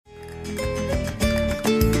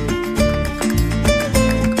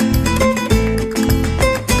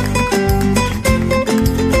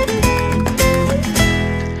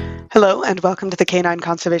Hello, and welcome to the Canine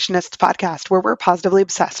Conservationists podcast, where we're positively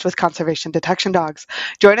obsessed with conservation detection dogs.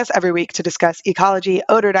 Join us every week to discuss ecology,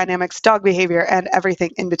 odor dynamics, dog behavior, and everything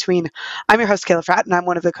in between. I'm your host, Kayla Fratt, and I'm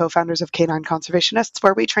one of the co-founders of Canine Conservationists,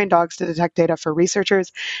 where we train dogs to detect data for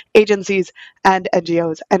researchers, agencies, and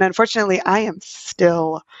NGOs. And unfortunately, I am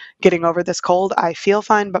still getting over this cold. I feel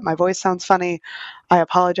fine, but my voice sounds funny. I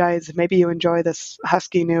apologize. Maybe you enjoy this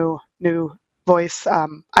husky new voice.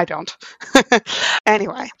 I don't.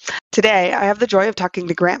 Anyway, today I have the joy of talking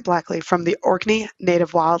to Grant Blackley from the Orkney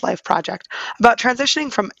Native Wildlife Project about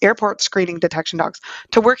transitioning from airport screening detection dogs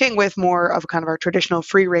to working with more of kind of our traditional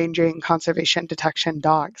free-ranging conservation detection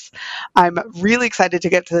dogs. I'm really excited to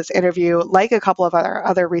get to this interview. Like a couple of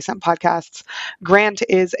other recent podcasts, Grant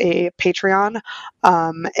is a Patreon,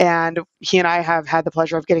 and he and I have had the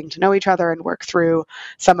pleasure of getting to know each other and work through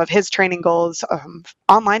some of his training goals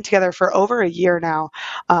online together for over a year now.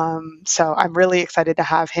 So I'm really excited to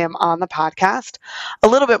have him on the podcast. A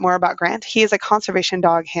little bit more about Grant. He is a conservation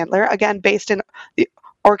dog handler, again, based in the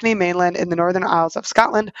Orkney mainland in the Northern Isles of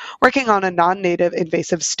Scotland, working on a non-native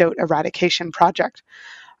invasive stoat eradication project.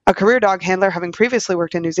 A career dog handler, having previously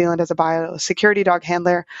worked in New Zealand as a biosecurity dog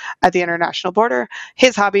handler at the international border,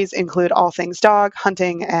 his hobbies include all things dog,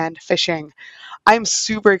 hunting, and fishing. I'm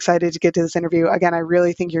super excited to get to this interview. Again, I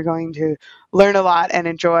really think you're going to learn a lot and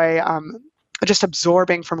enjoy just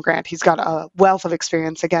absorbing from Grant. He's got a wealth of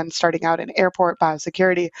experience, again, starting out in airport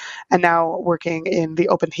biosecurity and now working in the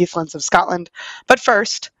open heathlands of Scotland. But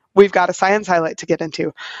first, we've got a science highlight to get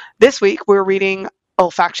into. This week, we're reading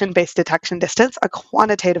Olfaction-Based Detection Distance, a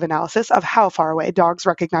quantitative analysis of how far away dogs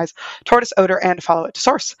recognize tortoise odor and follow it to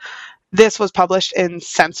source. This was published in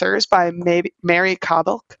Sensors by Mary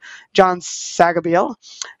Kabelk, John Sagabiel,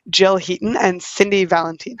 Jill Heaton, and Cindy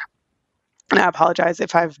Valentin. And I apologize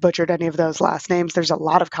if I've butchered any of those last names. There's a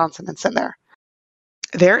lot of consonants in there.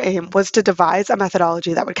 Their aim was to devise a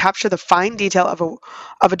methodology that would capture the fine detail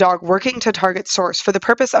of a dog working to target source for the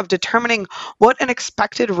purpose of determining what an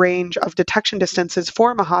expected range of detection distances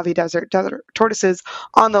for Mojave Desert tortoises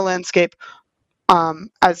on the landscape,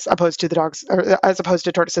 as opposed to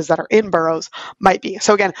tortoises that are in burrows, might be.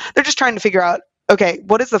 So again, they're just trying to figure out, okay,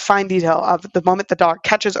 what is the fine detail of the moment the dog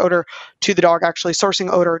catches odor to the dog actually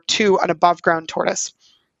sourcing odor to an above ground tortoise.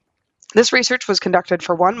 This research was conducted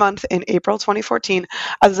for 1 month in April 2014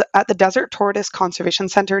 at the Desert Tortoise Conservation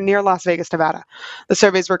Center near Las Vegas, Nevada. The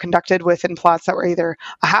surveys were conducted within plots that were either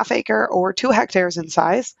a half acre or 2 hectares in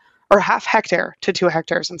size, or half hectare to 2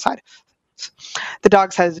 hectares in size. The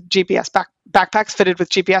dogs had GPS backpacks fitted with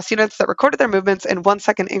GPS units that recorded their movements in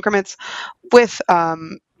 1-second increments with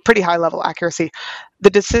pretty high level accuracy. The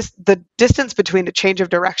distance between the change of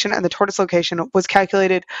direction and the tortoise location was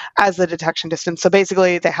calculated as the detection distance. So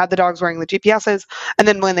basically, they had the dogs wearing the GPSs, and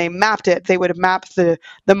then when they mapped it, they would have mapped the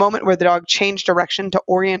moment where the dog changed direction to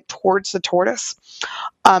orient towards the tortoise,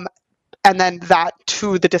 and then that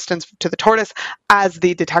to the distance to the tortoise as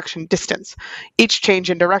the detection distance. Each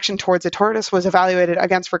change in direction towards the tortoise was evaluated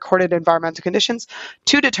against recorded environmental conditions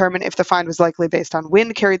to determine if the find was likely based on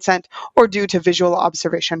wind-carried scent or due to visual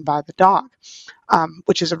observation by the dog,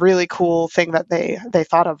 which is a really cool thing that they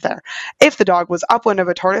thought of there. If the dog was upwind of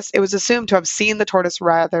a tortoise, it was assumed to have seen the tortoise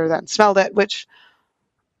rather than smelled it, which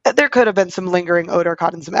there could have been some lingering odor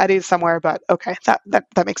caught in some eddies somewhere, but okay,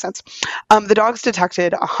 that makes sense. The dogs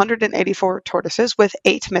detected 184 tortoises with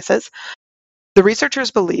 8 misses. The researchers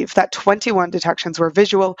believe that 21 detections were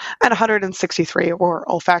visual and 163 were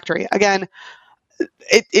olfactory. Again,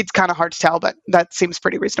 it's kind of hard to tell, but that seems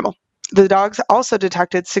pretty reasonable. The dogs also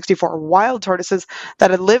detected 64 wild tortoises that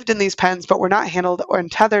had lived in these pens but were not handled or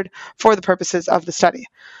untethered for the purposes of the study.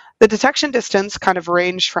 The detection distance kind of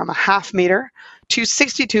ranged from a half meter to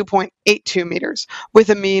 62.82 meters, with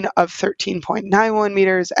a mean of 13.91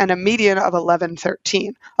 meters and a median of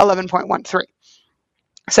 11.13.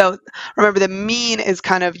 So remember, the mean is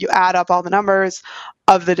kind of, you add up all the numbers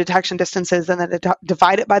of the detection distances and then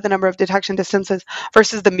divide it by the number of detection distances,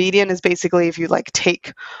 versus the median is basically if you like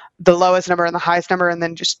take the lowest number and the highest number and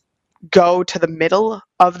then just go to the middle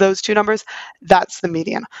of those two numbers, that's the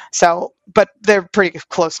median. So, but they're pretty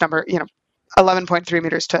close number, 11.3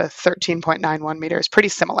 meters to 13.91 meters, pretty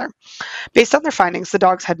similar. Based on their findings, the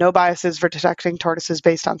dogs had no biases for detecting tortoises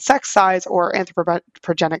based on sex, size, or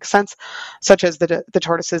anthropogenic sense, such as the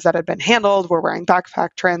tortoises that had been handled, were wearing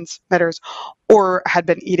backpack transmitters, or had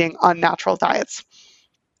been eating unnatural diets.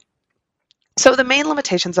 So the main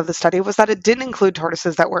limitations of the study was that it didn't include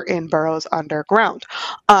tortoises that were in burrows underground.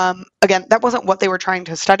 Again, that wasn't what they were trying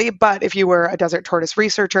to study, but if you were a desert tortoise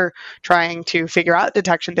researcher trying to figure out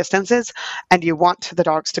detection distances and you want the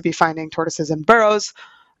dogs to be finding tortoises in burrows,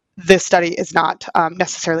 this study is not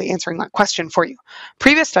necessarily answering that question for you.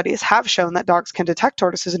 Previous studies have shown that dogs can detect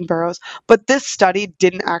tortoises in burrows, but this study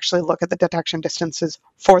didn't actually look at the detection distances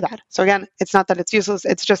for that. So again, it's not that it's useless,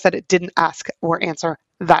 it's just that it didn't ask or answer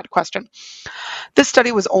that question. This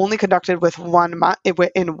study was only conducted with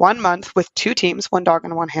in 1 month with 2 teams, 1 dog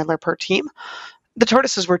and 1 handler per team. The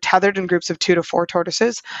tortoises were tethered in groups of 2 to 4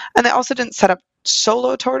 tortoises, and they also didn't set up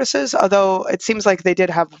solo tortoises, although it seems like they did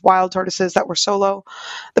have wild tortoises that were solo.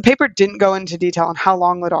 The paper didn't go into detail on how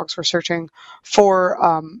long the dogs were searching for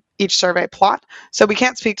each survey plot, so we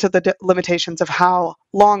can't speak to the limitations of how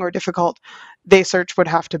long or difficult they search would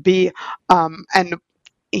have to be, and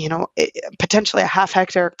potentially a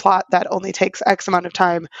half-hectare plot that only takes X amount of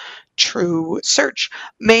time true search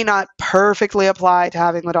may not perfectly apply to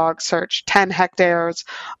having the dog search 10 hectares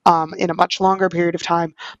in a much longer period of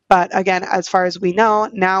time. But again, as far as we know,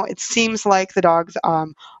 now it seems like the dogs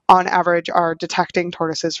on average are detecting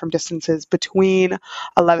tortoises from distances between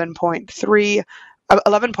 11.13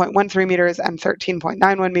 meters and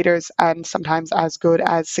 13.91 meters, and sometimes as good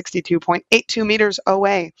as 62.82 meters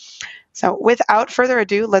away. So without further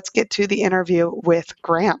ado, let's get to the interview with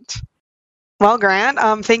Grant. Well, Grant,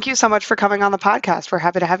 thank you so much for coming on the podcast. We're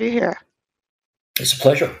happy to have you here. It's a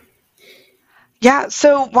pleasure. Yeah,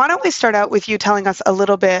 so why don't we start out with you telling us a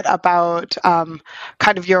little bit about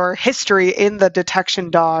kind of your history in the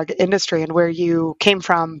detection dog industry and where you came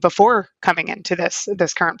from before coming into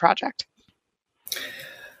this current project.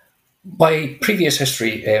 My previous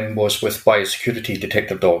history was with biosecurity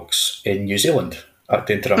detector dogs in New Zealand at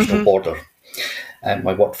the international border.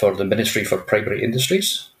 I worked for the Ministry for Primary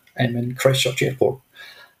Industries in Christchurch Airport.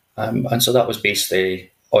 And so that was based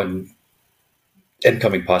on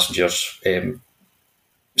incoming passengers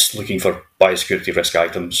looking for biosecurity risk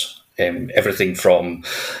items, everything from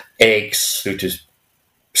eggs through to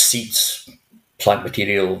seeds, plant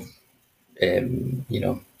material,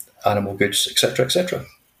 animal goods, etc., etc.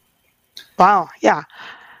 Wow, yeah.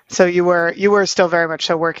 So you were still very much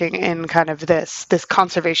so working in kind of this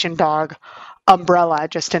conservation dog umbrella,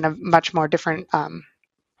 just in a much different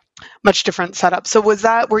setup. So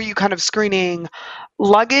were you kind of screening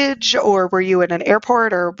luggage, or were you in an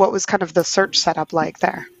airport, or what was kind of the search setup like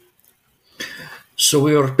there? So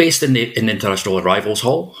we were based in the International Arrivals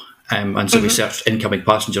Hall, and so we searched incoming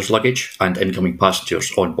passengers' luggage and incoming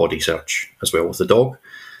passengers on body search as well with the dog.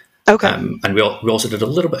 Okay. And we also did a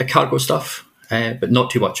little bit of cargo stuff. But not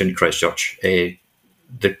too much in Christchurch. The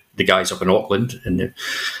guys up in Auckland, in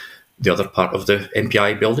the other part of the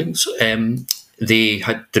MPI buildings, they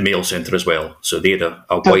had the mail centre as well. So they had a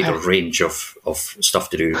wider range of stuff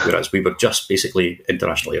to do, whereas we were just basically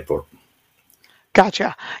international airport.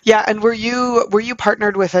 Gotcha. Yeah, and were you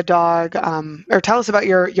partnered with a dog, or tell us about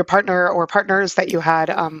your partner or partners that you had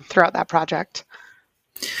throughout that project?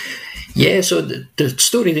 Yeah, so the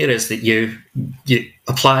story there is that you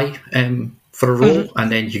apply for a role,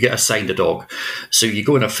 and then you get assigned a dog. So you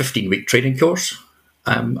go on a 15-week training course,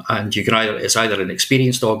 and you can it's either an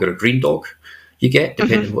experienced dog or a green dog you get,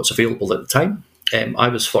 depending on what's available at the time. I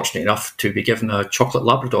was fortunate enough to be given a chocolate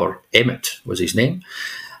Labrador. Emmett was his name,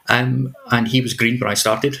 and he was green when I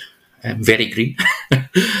started, very green.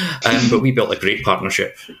 But we built a great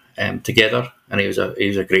partnership together, and he was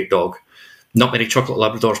a great dog. Not many chocolate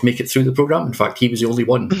Labradors make it through the program. In fact, he was the only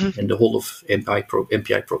one in the whole of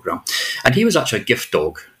MPI program. And he was actually a gift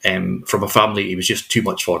dog from a family. He was just too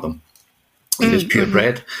much for them. He was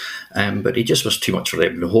purebred, but he just was too much for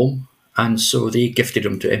them in the home. And so they gifted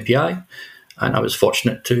him to MPI. And I was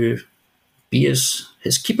fortunate to be his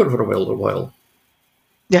keeper for a while.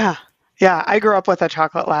 Yeah. Yeah, I grew up with a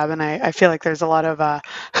chocolate lab, and I feel like there's a lot of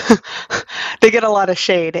they get a lot of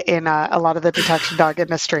shade in a lot of the detection dog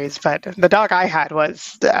industries. But the dog I had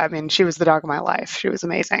she was the dog of my life. She was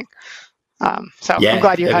amazing. So yeah, I'm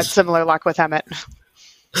glad you had similar luck with Emmett.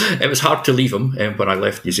 It was hard to leave him when I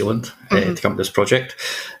left New Zealand to come to this project.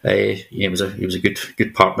 He was a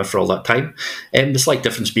good partner for all that time. The slight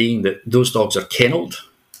difference being that those dogs are kennelled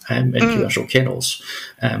in commercial kennels,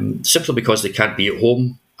 simply because they can't be at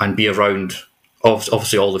home and be around,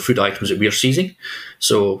 obviously, all the food items that we're seizing.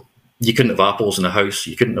 So you couldn't have apples in the house.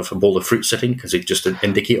 You couldn't have a bowl of fruit sitting because they'd just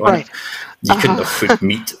indicate on it. You couldn't have food,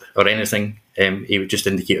 meat, or anything. He would just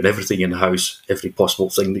indicate on everything in the house, every possible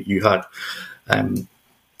thing that you had.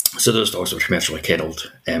 So those dogs were commercially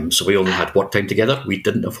kennelled. So we only had work time together. We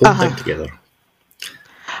didn't have home time together.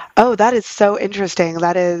 Oh, that is so interesting.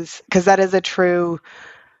 That is a true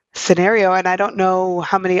scenario, and I don't know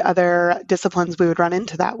how many other disciplines we would run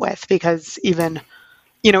into that with, because even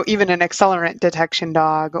even an accelerant detection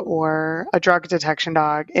dog or a drug detection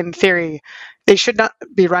dog, in theory, they should not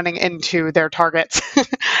be running into their targets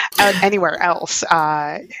anywhere else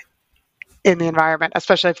in the environment,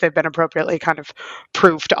 especially if they've been appropriately kind of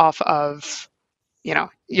proofed off of,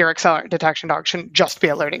 your accelerant detection dog shouldn't just be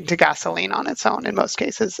alerting to gasoline on its own in most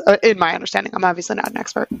cases, in my understanding. I'm obviously not an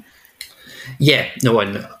expert. Yeah, no,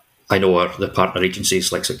 and I know the partner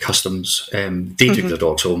agencies like Customs, they take the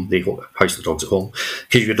dogs home, they house the dogs at home,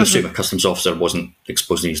 because you would assume a customs officer wasn't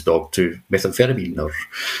exposing his dog to methamphetamine or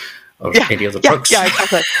any other drugs. Yeah,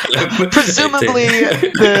 exactly.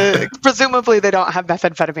 presumably they don't have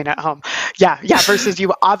methamphetamine at home. Yeah, versus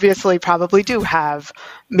you obviously probably do have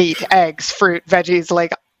meat, eggs, fruit, veggies,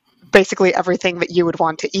 like basically everything that you would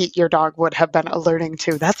want to eat, your dog would have been alerting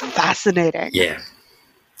to. That's fascinating.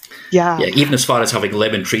 Yeah, even as far as having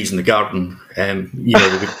lemon trees in the garden, they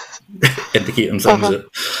would indicating things that,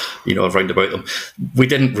 around about them. We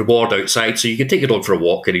didn't reward outside, so you could take your dog for a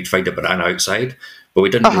walk and he'd find a banana outside, but we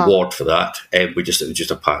didn't reward for that. It was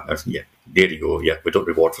just a pattern. Yeah, there you go. Yeah, we don't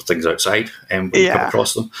reward for things outside when you come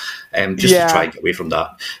across them, to try and get away from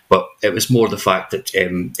that. But it was more the fact that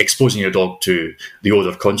exposing your dog to the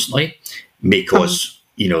odour constantly may cause,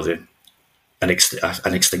 an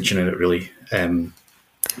extinction in it, really.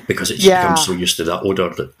 Because it's become so used to that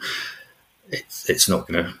odour that it's not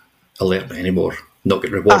going to alert me anymore. Not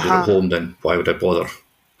get rewarded at home, then why would I bother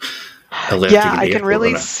alerting? Yeah, I can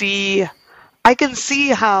really see. I can see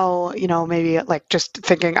how, maybe like just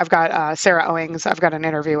thinking, I've got Sarah Owings, I've got an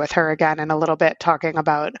interview with her again in a little bit talking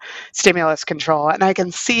about stimulus control. And I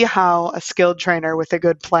can see how a skilled trainer with a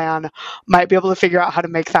good plan might be able to figure out how to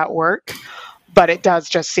make that work. But it does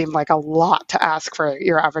just seem like a lot to ask for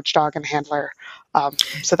your average dog and handler.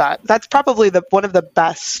 So that's probably one of the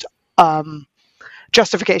best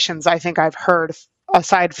justifications I think I've heard,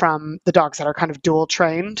 aside from the dogs that are kind of dual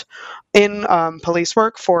trained in police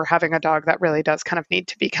work, for having a dog that really does kind of need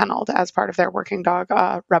to be kenneled as part of their working dog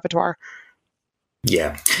repertoire.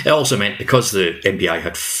 Yeah, it also meant because the MPI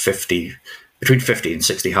had between 50 and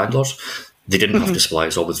 60 handlers, they didn't have to supply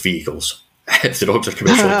us all with vehicles. If the dogs are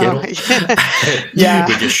commercial kennel, we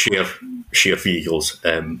just share vehicles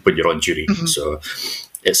when you're on duty. So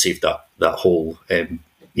it saved that whole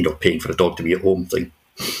paying for a dog to be at home thing.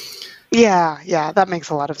 Yeah, that makes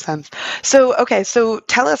a lot of sense. So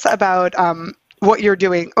tell us about what you're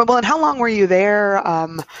doing. Well, and how long were you there?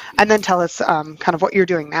 And then tell us kind of what you're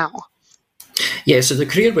doing now. Yeah, so the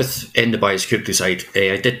career in the biosecurity side,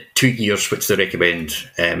 I did 2 years, which they recommend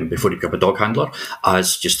before you become a dog handler,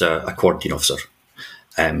 as just a quarantine officer.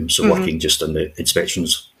 So working just on the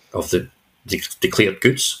inspections of the declared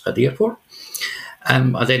goods at the airport.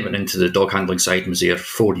 I then went into the dog handling side and was there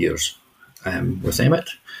 4 years with Emmett.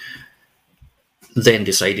 Then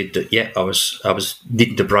decided that I was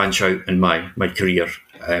needing to branch out in my career,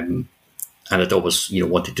 and I'd always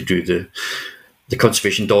wanted to do the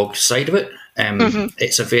conservation dog side of it.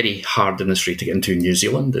 It's a very hard industry to get into in New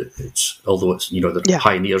Zealand. Although it's the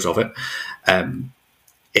pioneers of it,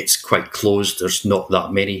 it's quite closed. There's not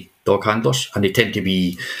that many dog handlers, and they tend to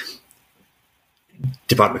be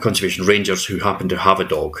Department of Conservation rangers who happen to have a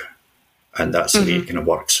dog, and that's the way it kind of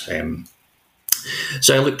works.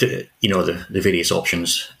 So I looked at the various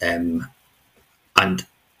options, and an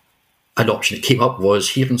option that came up was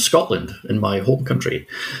here in Scotland, in my home country,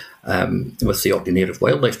 with the Orkney Native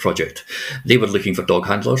Wildlife Project. They were looking for dog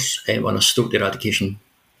handlers on a stoat eradication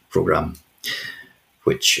programme,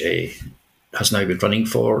 which has now been running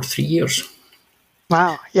for 3 years.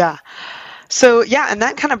 Wow, yeah. So, and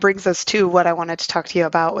that kind of brings us to what I wanted to talk to you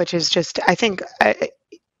about, which is just, I think,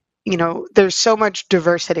 there's so much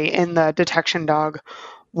diversity in the detection dog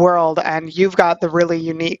world, and you've got the really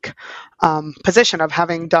unique position of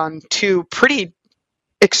having done two pretty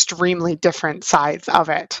extremely different sides of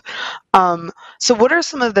it. So what are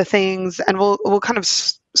some of the things, and we'll kind of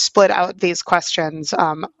split out these questions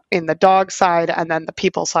in the dog side and then the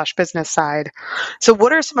people/business side. So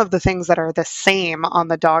what are some of the things that are the same on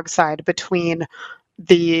the dog side between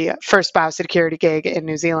the first biosecurity gig in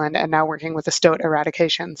New Zealand and now working with the stoat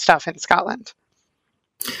eradication stuff in Scotland?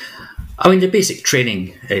 I mean, the basic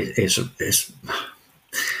training is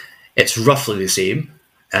it's roughly the same.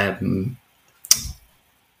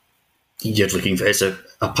 You're looking for, it's a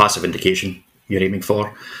passive indication you're aiming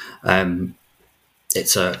for.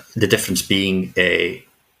 It's the difference being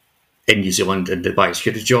in New Zealand in the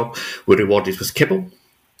biosecurity job, we're rewarded with kibble,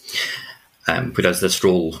 whereas this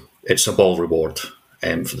role, it's a ball reward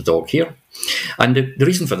for the dog here. And the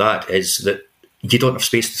reason for that is that you don't have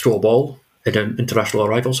space to throw a ball in an international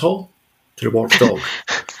arrivals hall to reward the dog.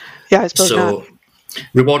 Yeah, I suppose not.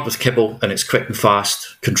 reward with kibble, and it's quick and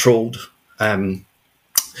fast, controlled. The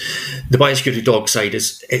biosecurity dog side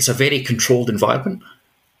it's a very controlled environment,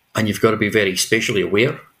 and you've got to be very spatially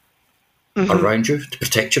aware around you to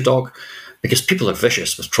protect your dog, because people are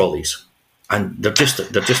vicious with trolleys, and they're just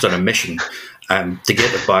on a mission to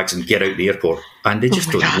get their bags and get out the airport, and they just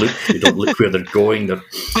don't look. They don't look where they're going.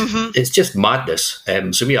 It's just madness.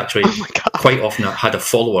 So we actually quite often had a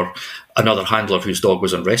follower, another handler whose dog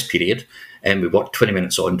was on rest period, and we worked 20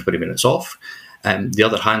 minutes on, 20 minutes off. The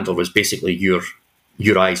other handler was basically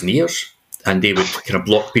your eyes and ears, and they would kind of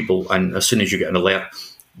block people, and as soon as you get an alert,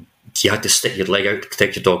 you had to stick your leg out to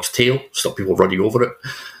protect your dog's tail, stop people running over it,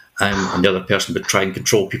 and the other person would try and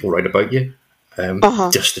control people right about you,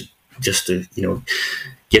 just to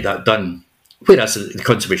get that done. Whereas the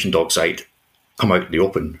conservation dog side, I'm out in the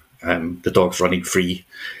open, the dog's running free.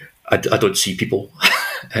 I don't see people.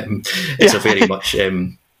 It's a very much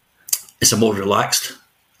it's a more relaxed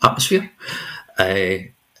atmosphere,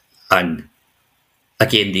 and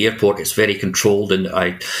again, the airport is very controlled, and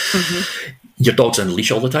your dog's on a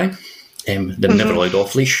leash all the time. They're never allowed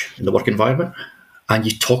off leash in the work environment, and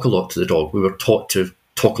you talk a lot to the dog. We were taught to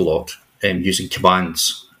talk a lot using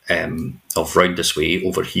commands of round this way,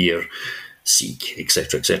 over here, seek,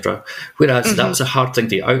 etc., etc. Whereas that was a hard thing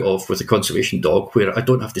to get out of with the conservation dog, where I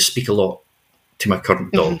don't have to speak a lot to my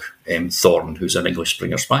current dog, Thorn, who's an English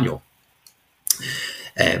Springer Spaniel.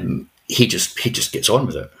 He just gets on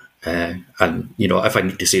with it. And if I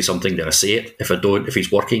need to say something, then I say it. If I don't, if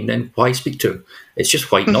he's working, then why speak to him? It's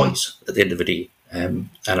just white noise at the end of the day.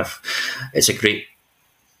 It's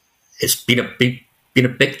been a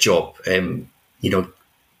big job,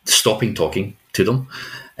 stopping talking to them,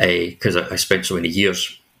 because I spent so many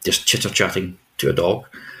years just chitter chatting to a dog,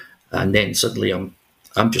 and then suddenly I'm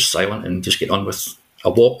just silent and just get on with a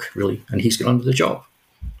walk, really, and he's getting on with the job.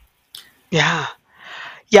 Yeah,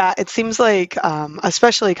 it seems like,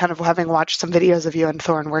 especially kind of having watched some videos of you and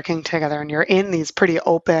Thorn working together, and you're in these pretty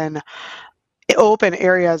open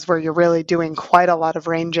areas where you're really doing quite a lot of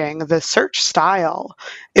ranging. The search style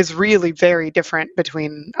is really very different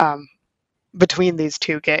between these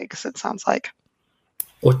two gigs, it sounds like.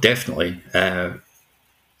 Oh, definitely. As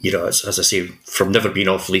I say, from never being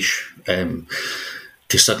off leash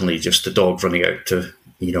to suddenly just the dog running out to,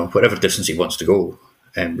 whatever distance he wants to go,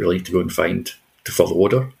 really to go and find, to follow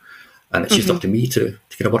order. And it's just up to me to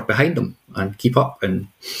kind of work behind him and keep up. And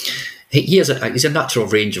he's a natural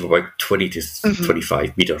range of about 20 to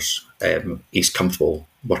 25 metres. He's comfortable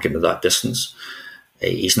working at that distance.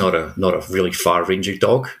 He's not a really far-ranging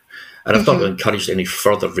dog. And I've not encouraged any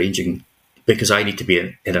further ranging, because I need to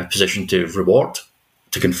be in a position to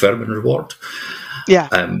confirm and reward,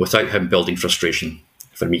 without him building frustration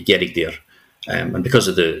for me getting there. And because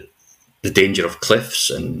of the danger of cliffs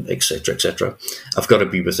and et cetera, I've got to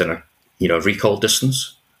be within a recall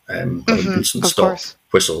distance, instant stop, course.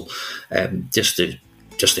 Whistle, just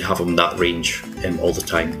to have him that range all the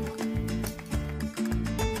time.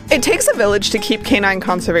 It takes a village to keep canine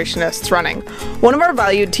conservationists running. One of our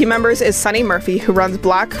valued team members is Sunny Murphy, who runs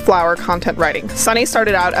Black Flower Content Writing. Sunny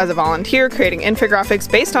started out as a volunteer creating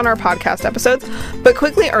infographics based on our podcast episodes, but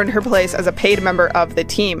quickly earned her place as a paid member of the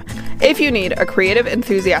team. If you need a creative,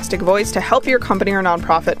 enthusiastic voice to help your company or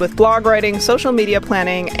nonprofit with blog writing, social media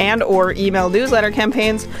planning, and/or email newsletter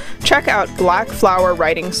campaigns, check out Black Flower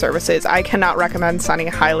Writing Services. I cannot recommend Sunny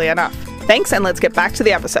highly enough. Thanks, and let's get back to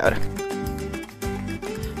the episode.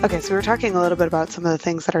 Okay, so we were talking a little bit about some of the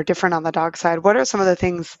things that are different on the dog side. What are some of the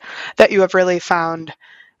things that you have really found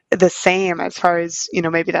the same, as far as,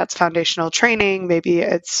 maybe that's foundational training, maybe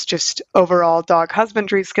it's just overall dog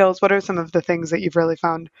husbandry skills? What are some of the things that you've really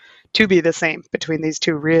found to be the same between these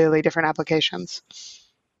two really different applications?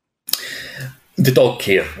 The dog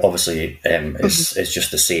care, obviously, is just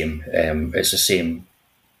the same. It's the same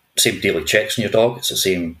daily checks on your dog. It's the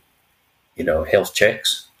same, health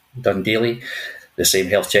checks done daily. The same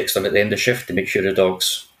health checks done at the end of shift to make sure the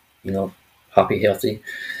dog's, happy, healthy.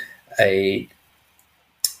 The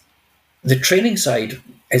training side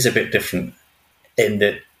is a bit different in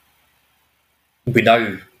that we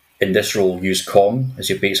now, in this role, use Kong as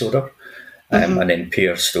your base order, and then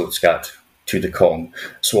pair Stoatscat to the Kong.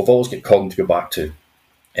 So I've always got Kong to go back to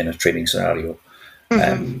in a training scenario.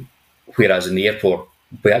 Whereas in the airport,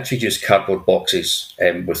 we actually use cardboard boxes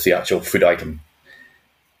with the actual food item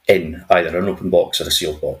in either an open box or a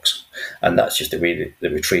sealed box, and that's just the way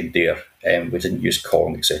that we trained there. We didn't use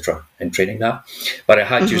Kong, etc., in training that, but I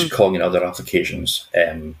had used Kong in other applications.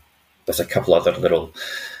 There's a couple other little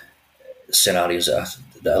scenarios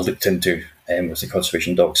that I looked into with the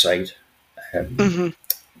conservation dog side, where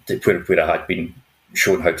I had been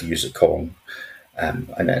shown how to use the Kong, And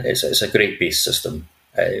it's a great base system.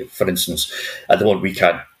 For instance, at the moment we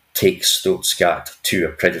can't take scat to a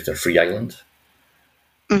predator-free island.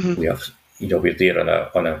 We have, we're there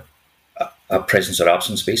on a presence or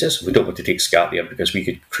absence basis. We don't want to take scat there because we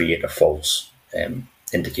could create a false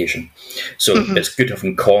indication. So it's good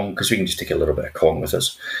having Kong, because we can just take a little bit of Kong with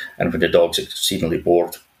us. And when the dog's exceedingly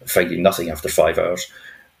bored, finding nothing after 5 hours,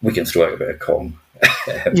 we can throw out a bit of Kong.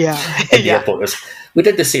 In the airport. We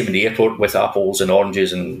did the same in the airport with apples and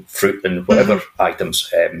oranges and fruit and whatever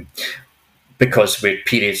items, because with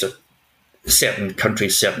periods of certain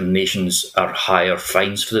countries, certain nations are higher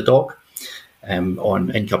fines for the dog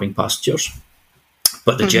on incoming passengers.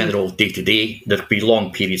 But the general day-to-day, there'd be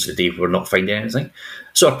long periods of the day where we're not finding anything.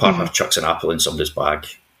 So our partner chucks an apple in somebody's bag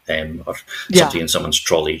or something in someone's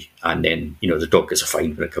trolley, and then, the dog gets a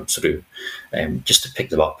fine when it comes through, just to pick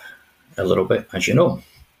them up a little bit, as you know.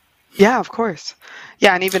 Yeah, of course.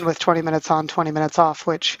 Yeah, and even with 20 minutes on, 20 minutes off,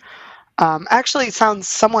 which actually sounds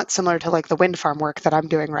somewhat similar to like the wind farm work that I'm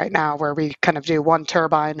doing right now, where we kind of do one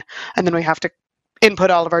turbine and then we have to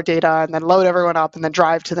input all of our data and then load everyone up and then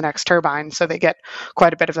drive to the next turbine. So they get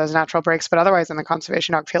quite a bit of those natural breaks. But otherwise in the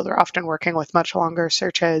conservation dog field, we're often working with much longer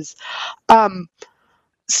searches.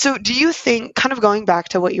 So do you think, kind of going back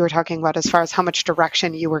to what you were talking about as far as how much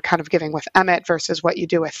direction you were kind of giving with Emmett versus what you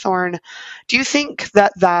do with Thorn, do you think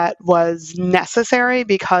that was necessary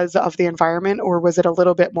because of the environment, or was it a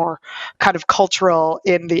little bit more kind of cultural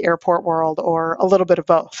in the airport world, or a little bit of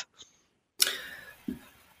both?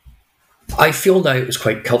 I feel now it was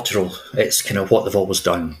quite cultural. It's kind of what they've always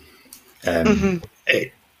done.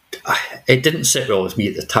 It didn't sit well with me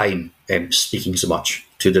at the time, speaking so much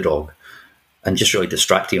to the dog and just really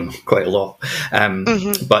distracting him quite a lot.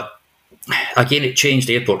 But again, it changed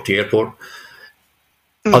airport to airport.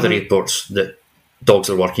 Other airports that dogs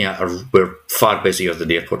are working at were far busier than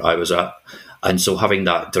the airport I was at. And so having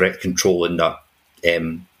that direct control and that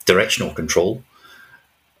directional control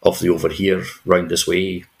of the over here, round this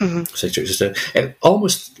way, it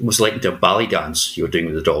almost was like a ballet dance you were doing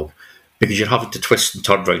with the dog, because you're having to twist and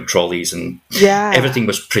turn around trolleys, and everything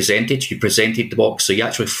was presented. You presented the box, so you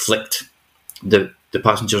actually flicked the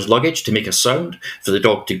passenger's luggage to make a sound for the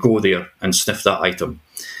dog to go there and sniff that item.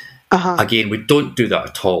 Again, we don't do that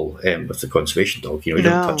at all with the conservation dog. We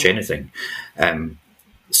don't touch anything.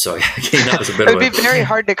 So again, that was a bit it would be very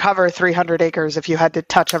hard to cover 300 acres if you had to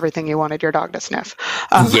touch everything you wanted your dog to sniff.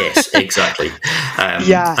 Yes, exactly.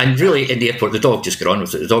 And really, in the airport, the dog just got on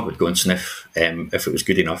with it. The dog would go and sniff if it was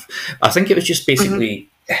good enough. I think it was just basically,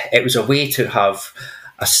 it was a way to have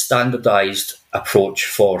a standardised approach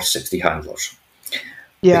for 60 handlers.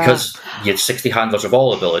 Because you had 60 handlers of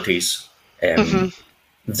all abilities,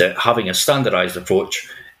 that having a standardised approach,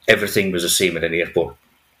 everything was the same in an airport.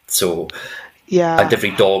 So... and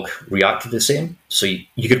every dog reacted the same. So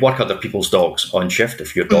you could work other people's dogs on shift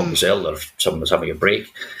if your dog was ill or if someone was having a break.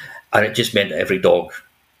 And it just meant that every dog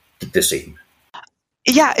did the same.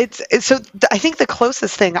 Yeah, I think the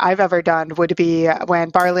closest thing I've ever done would be when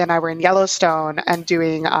Barley and I were in Yellowstone and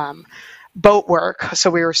doing boat work. So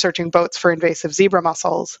we were searching boats for invasive zebra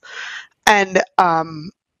mussels. And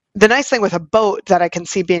the nice thing with a boat that I can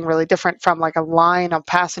see being really different from like a line of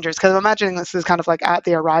passengers, because I'm imagining this is kind of like at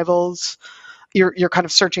the arrivals, you're kind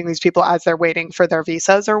of searching these people as they're waiting for their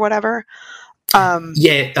visas or whatever. At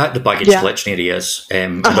the baggage collection areas,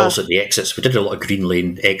 and also at the exits. We did a lot of Green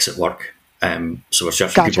Lane exit work. So we're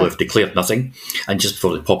searching people who've declared nothing, and just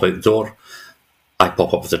before they pop out the door, I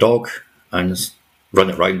pop up with the dog and run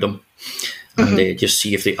it round them, and just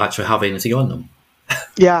see if they actually have anything on them.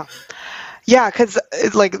 Yeah, because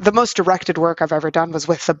like the most directed work I've ever done was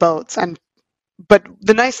with the boats, but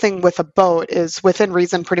the nice thing with a boat is within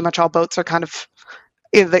reason, pretty much all boats are kind of,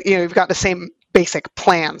 you've got the same basic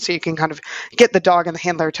plan, so you can kind of get the dog and the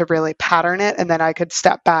handler to really pattern it, and then I could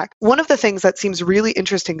step back. One of the things that seems really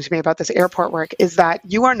interesting to me about this airport work is that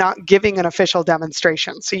you are not giving an official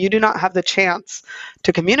demonstration, so you do not have the chance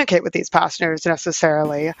to communicate with these passengers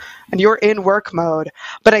necessarily, and you're in work mode.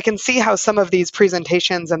 But I can see how some of these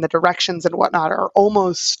presentations and the directions and whatnot are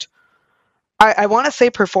almost, I want to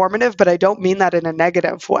say performative, but I don't mean that in a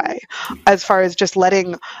negative way, as far as just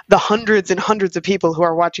letting the hundreds and hundreds of people who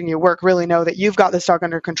are watching you work really know that you've got this dog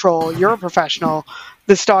under control, you're a professional,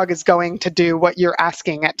 this dog is going to do what you're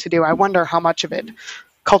asking it to do. I wonder how much of it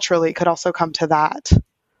culturally could also come to that.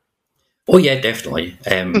 Oh yeah, definitely.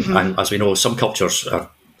 And as we know, some cultures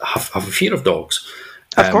have a fear of dogs.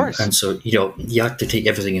 Of course. And so, you have to take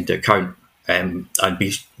everything into account.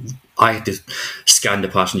 I had to scan the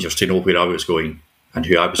passengers to know where I was going and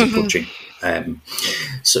who I was approaching.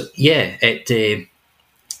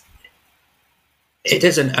 it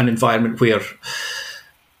is an environment where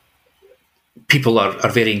people are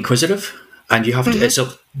very inquisitive, and you have to.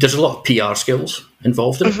 There's a lot of PR skills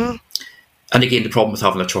involved in it. And again, the problem with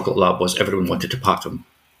having a chocolate lab was everyone wanted to pat him.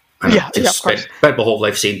 And I just spent my whole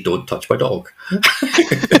life saying, "Don't touch my dog."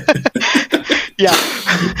 Yeah,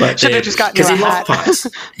 but should have just gotten you a he hat. loved pats.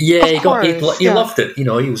 Yeah, he loved it. You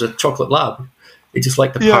know, he was a chocolate lab. He just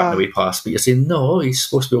liked the pat the way past. But you're saying, no, he's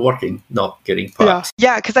supposed to be working, not getting pats.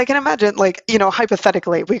 Yeah, because I can imagine, like, you know,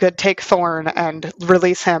 hypothetically, we could take Thorn and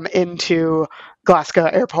release him into Glasgow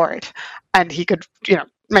Airport, and he could, you know,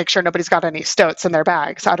 make sure nobody's got any stoats in their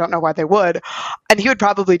bags. I don't know why they would, and he would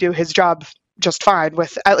probably do his job just fine,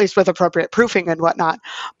 with at least with appropriate proofing and whatnot.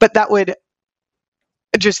 But that would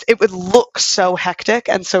it would look so hectic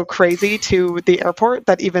and so crazy to the airport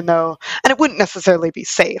that even though, and it wouldn't necessarily be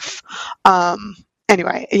safe.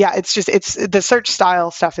 Anyway, yeah, it's the search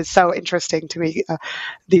style stuff is so interesting to me.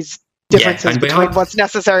 These differences between what's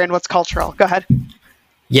necessary and what's cultural. Go ahead.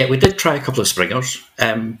 Yeah, we did try a couple of springers,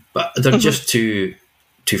 but they're just too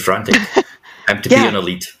frantic to be on a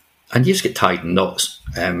lead, and you just get tied in knots.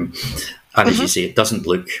 And as you say, it doesn't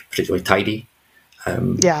look particularly tidy.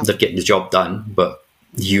 They're getting the job done, but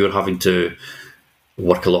you're having to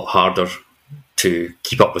work a lot harder to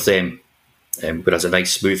keep up with them. Whereas a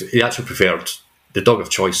nice, smooth, he actually preferred, the dog of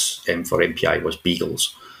choice for MPI was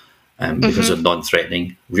beagles, because they're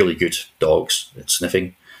non-threatening, really good dogs at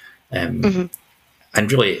sniffing. And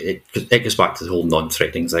really, it goes back to the whole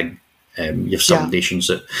non-threatening thing. You have some nations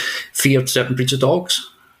that feared certain breeds of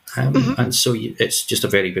dogs, and so it's just a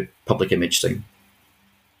very good public image thing.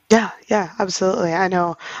 Yeah, absolutely. I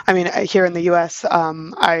know. I mean, here in the U.S.,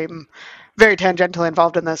 I'm very tangentially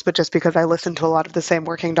involved in this, but just because I listen to a lot of the same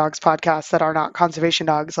working dogs podcasts that are not conservation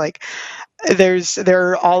dogs, like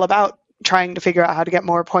they're all about trying to figure out how to get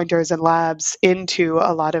more pointers and labs into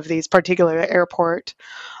a lot of these particular airport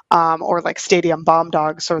or like stadium bomb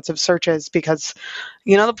dog sorts of searches, because,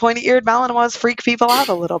 you know, the pointy-eared Malinois freak people out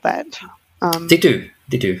a little bit. They do.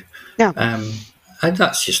 Yeah. And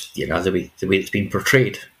that's just, you know, the way it's been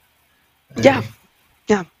portrayed. Yeah.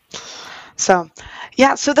 So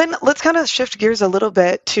then let's kind of shift gears a little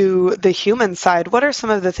bit to the human side. What are some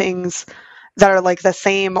of the things that are like the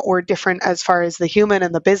same or different as far as the human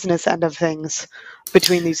and the business end of things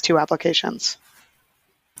between these two applications?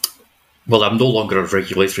 Well, I'm no longer a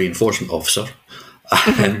regulatory enforcement officer.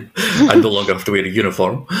 I no longer have to wear a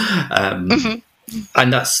uniform.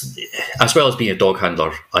 And that's, as well as being a dog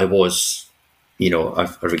handler, I was, you know, a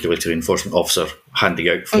regulatory enforcement officer handing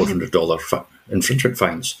out $400 infringement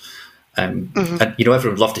fines. And, you know,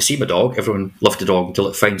 everyone loved to see my dog. Everyone loved the dog until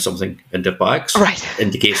it finds something in their bags,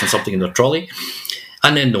 indicating something in their trolley.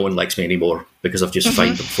 And then no one likes me anymore because I've just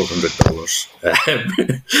fined them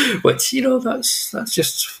 $400. Which, you know, that's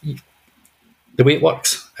just the way it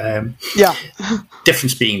works.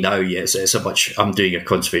 Difference being now, yes, it's a much, I'm doing a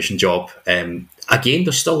conservation job. Again,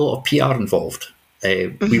 there's still a lot of PR involved.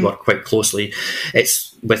 We work quite closely.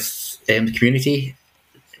 It's with the community.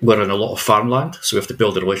 We're in a lot of farmland, so we have to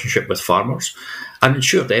build a relationship with farmers and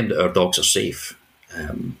ensure them that our dogs are safe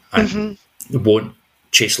and won't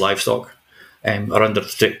chase livestock, are under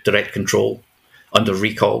direct control, under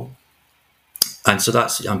recall. And so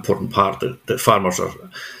that's the important part, that farmers are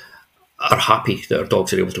happy that our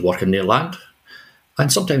dogs are able to work in their land.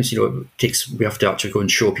 And sometimes, you know, we have to actually go and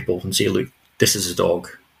show people and say, look, this is a dog,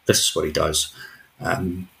 this is what he does.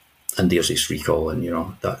 And there's this recall, and, you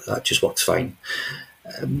know, that just works fine.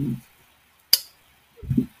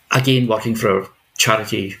 Again, working for a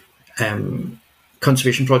charity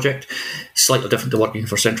conservation project, slightly different to working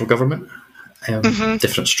for central government.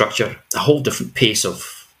 Different structure, a whole different pace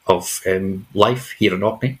of life here in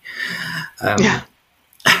Orkney.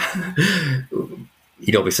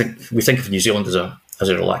 You know, we think of New Zealand as a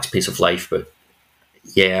relaxed pace of life, but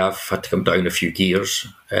yeah, I've had to come down a few gears.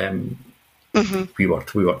 We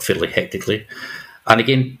worked fairly hectically, and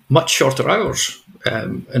again, much shorter hours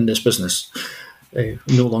in this business.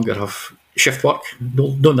 No longer have shift work,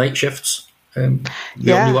 no night shifts.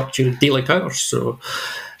 We only work during daylight hours. So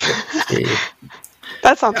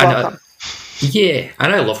that sounds awesome.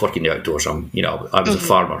 And I love working the outdoors. I was a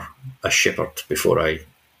farmer, a shepherd before I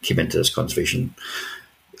came into this conservation,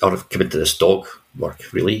 or came into this dog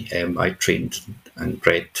work. Really, I trained and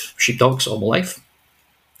bred sheepdogs all my life.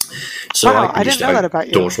 So wow, I didn't know that about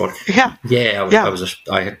you. Outdoors work.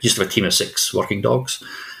 I used to have a team of 6 working dogs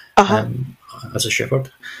as a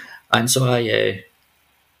shepherd, and so I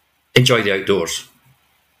enjoy the outdoors,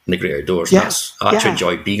 and the great outdoors. I actually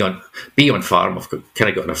enjoy being on farm. I've kind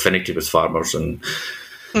of got an affinity with farmers, and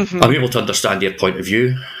I'm able to understand their point of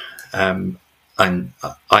view, and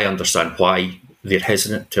I understand why they're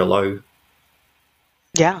hesitant to allow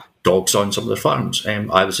dogs on some of their farms.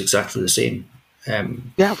 I was exactly the same.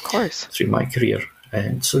 Of course. Through my career,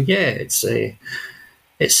 and so it's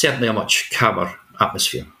certainly a much calmer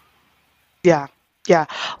atmosphere. Yeah.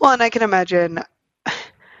 Well, and I can imagine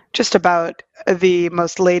just about the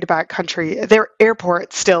most laid-back country, their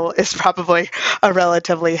airport still is probably a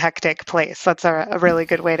relatively hectic place. That's a really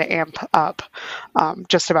good way to amp up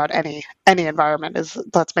just about any environment. Is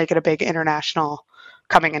let's make it a big international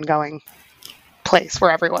coming and going place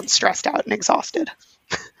where everyone's stressed out and exhausted.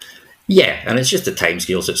 Yeah, and it's just the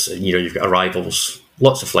timescales. It's you've got arrivals,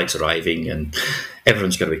 lots of flights arriving, and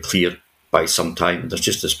everyone's going to be cleared by some time. There's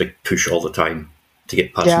just this big push all the time to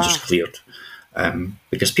get passengers cleared.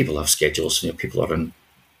 Because people have schedules, people are in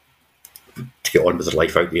to get on with their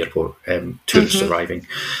life out the airport, tourists arriving,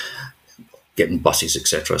 getting buses,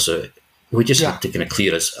 etc. So we just have to kind of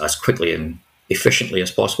clear as quickly and efficiently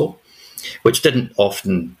as possible, which didn't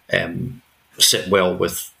often sit well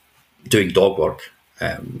with doing dog work.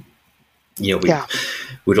 We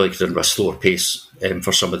really did it at a slower pace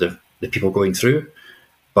for some of the people going through,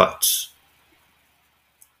 but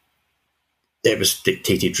it was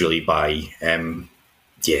dictated really by,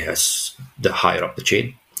 as the higher up the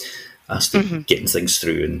chain, as to getting things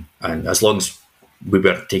through. And as long as we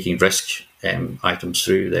weren't taking risk items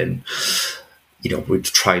through, then, we'd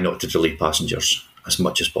try not to delay passengers as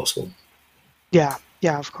much as possible. Yeah,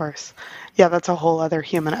 of course. Yeah, that's a whole other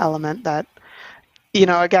human element that,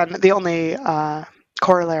 again, the only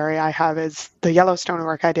corollary I have is the Yellowstone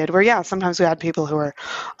work I did, where sometimes we had people who were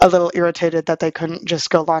a little irritated that they couldn't just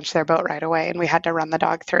go launch their boat right away, and we had to run the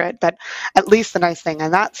dog through it. But at least the nice thing in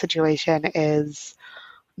that situation is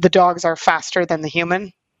the dogs are faster than the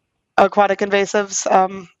human aquatic invasives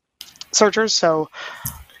searchers. So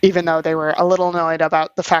even though they were a little annoyed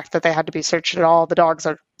about the fact that they had to be searched at all, the dogs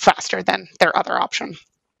are faster than their other option.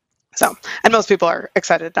 So, and most people are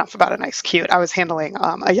excited enough about a nice cute. I was handling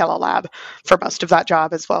a yellow lab for most of that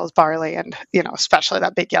job, as well as Barley, and especially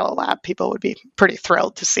that big yellow lab. People would be pretty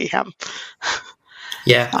thrilled to see him.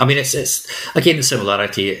 Yeah, I mean, it's again the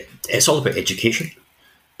similarity. It's all about education.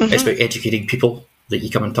 It's about educating people that you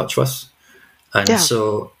come in touch with, and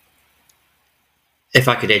so if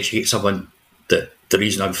I could educate someone that the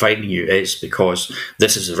reason I'm finding you is because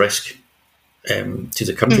this is a risk to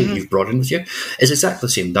the country you've brought in with you, is exactly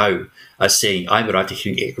the same now as saying I'm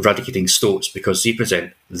eradicating stoats because they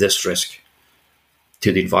present this risk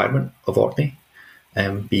to the environment of Orkney,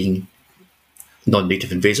 being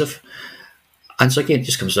non-native invasive. And so again, it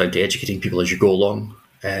just comes down to educating people as you go along,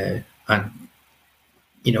 and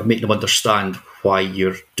making them understand why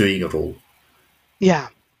you're doing a role. Yeah,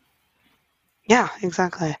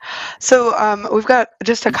 exactly. So we've got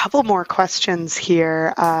just a couple more questions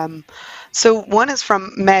here. So one is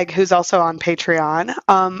from Meg, who's also on Patreon,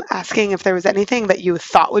 asking if there was anything that you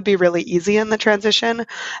thought would be really easy in the transition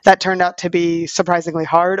that turned out to be surprisingly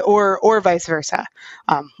hard, or vice versa.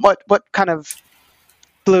 What kind of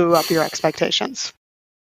blew up your expectations?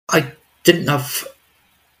 I didn't have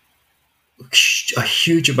a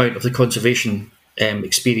huge amount of the conservation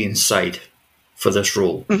experience side for this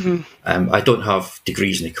role. I don't have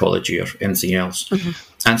degrees in ecology or anything else.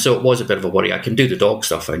 And so it was a bit of a worry. I can do the dog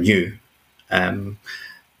stuff, I knew.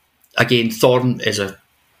 Again, Thorn is a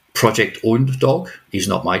project-owned dog. He's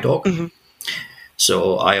not my dog.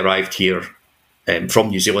 So I arrived here from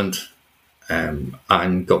New Zealand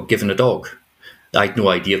and got given a dog. I had no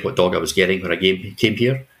idea what dog I was getting when I came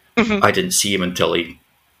here. I didn't see him until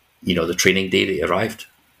the training day that he arrived.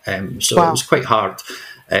 So it was quite hard.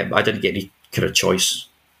 I didn't get any kind of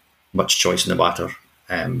much choice in the matter.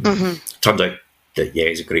 Turned out that,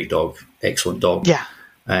 he's a great dog, excellent dog.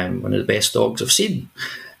 One of the best dogs I've seen.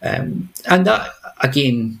 And that,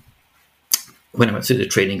 again, when I went through the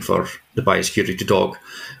training for the biosecurity dog,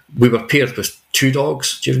 we were paired with 2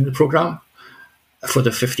 dogs during the programme for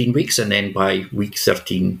the 15 weeks. And then by week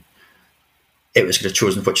 13, it was kind of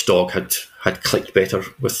chosen which dog had clicked better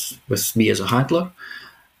with me as a handler.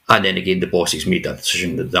 And then again, the bosses made that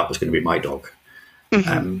decision that was going to be my dog.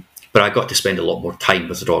 But I got to spend a lot more time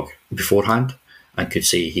with the dog beforehand and could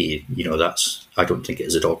say, hey, I don't think it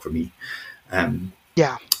is a dog for me.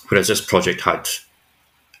 Whereas this project had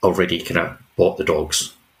already kind of bought the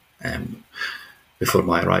dogs before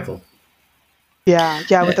my arrival.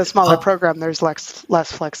 With a smaller program, there's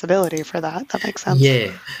less flexibility for that. That makes sense.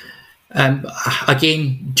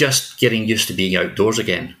 Again, just getting used to being outdoors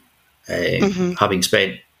again. Having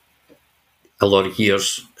spent a lot of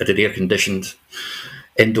years in an air-conditioned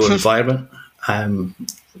indoor environment,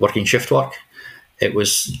 working shift work, it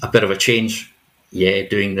was a bit of a change.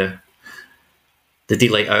 Doing the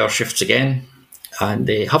daylight hour shifts again, And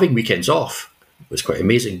having weekends off was quite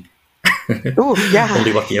amazing. Ooh, yeah.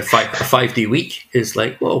 Only working a 5-day week is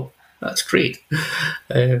like, whoa, that's great.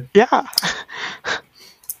 Yeah.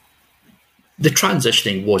 The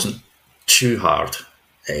transitioning wasn't too hard,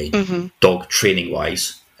 dog training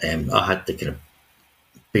wise. I had the kind of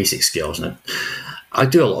basic skills, and I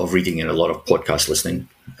do a lot of reading and a lot of podcast listening,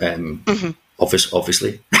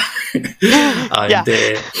 obviously. And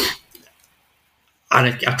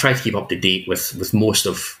I try to keep up to date with most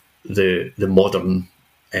of the modern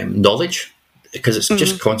knowledge, because it's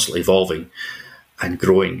just constantly evolving and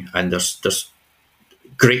growing, and there's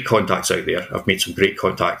great contacts out there. I've made some great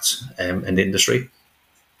contacts in the industry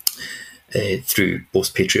through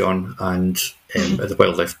both Patreon and at the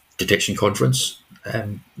Wildlife Detection Conference.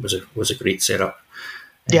 Was a great setup.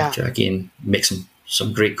 To again make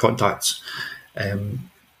some great contacts.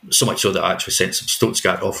 So much so that I actually sent some Stoat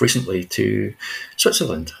off recently to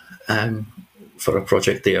Switzerland for a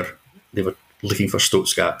project there. They were looking for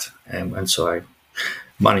Stoat, and so I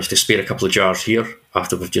managed to spare a couple of jars here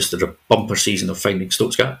after we've just did a bumper season of finding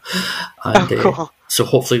Stoat. And cool. So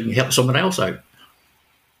hopefully we can help someone else out.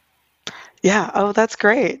 Yeah. Oh, that's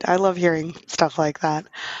great. I love hearing stuff like that.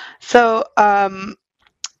 So I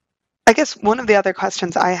guess one of the other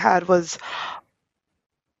questions I had was,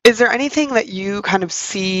 is there anything that you kind of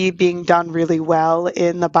see being done really well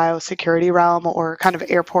in the biosecurity realm, or kind of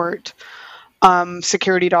airport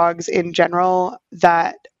security dogs in general,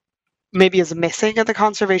 that maybe is missing in the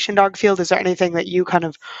conservation dog field? Is there anything that you kind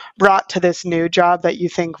of brought to this new job that you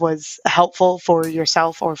think was helpful for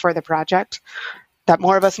yourself or for the project that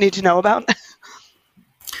more of us need to know about?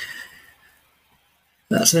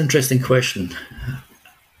 That's an interesting question.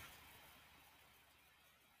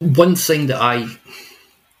 One thing I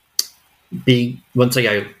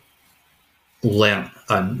learned,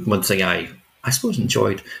 and one thing I suppose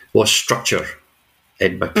enjoyed, was structure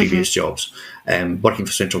in my previous jobs. Working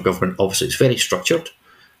for central government, obviously it's very structured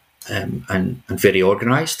and very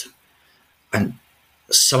organised. And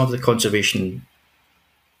some of the conservation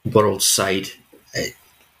world side,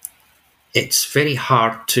 it's very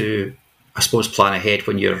hard to, I suppose, plan ahead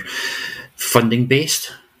when you're funding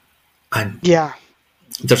based. And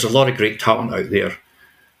there's a lot of great talent out there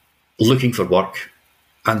looking for work,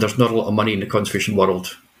 and there's not a lot of money in the conservation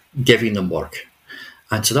world giving them work.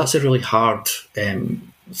 And so that's a really hard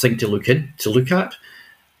thing to look at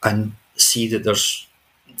and see that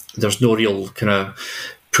there's no real kind of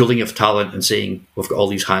pooling of talent and saying, we've got all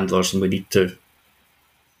these handlers and we need to,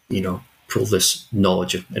 pool this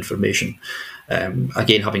knowledge and information.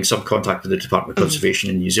 Again, having some contact with the Department of Conservation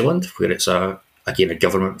in New Zealand, where it's a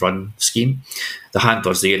government-run scheme. The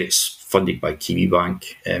handlers there, it's funded by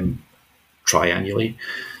Kiwibank triannually.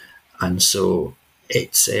 And so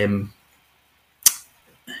it's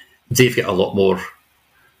they've got a lot more,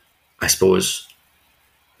 I suppose,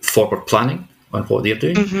 forward planning on what they're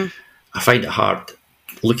doing. I find it hard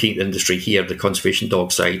looking at the industry here, the conservation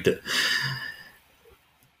dog side, that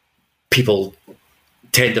people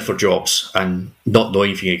tender for jobs and not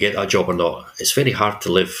knowing if you can get that job or not. It's very hard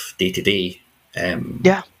to live day to day,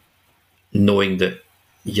 knowing that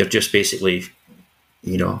you're just basically,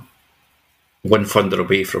 one funder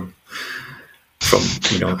away from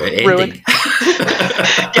ending.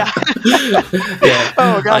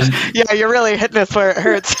 Oh gosh. You're really hitting us where it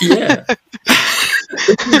hurts.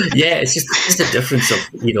 It's just a difference of,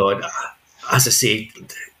 as I say,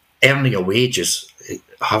 earning a wage is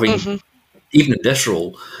having, even in this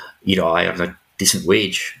role, I earn a decent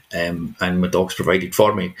wage, and my dog's provided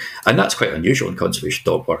for me, and that's quite unusual in conservation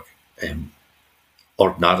dog work.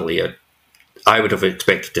 Ordinarily, I would have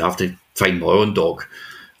expected to have to find my own dog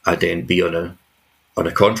and then be on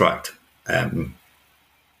a contract.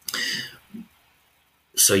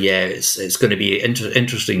 It's going to be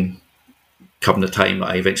interesting come the time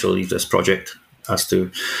I eventually leave this project as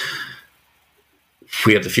to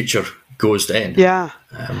where the future goes then.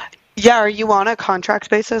 Are you on a contract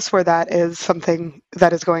basis where that is something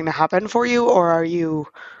that is going to happen for you, or are you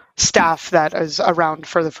staff that is around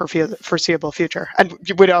for the foreseeable future? And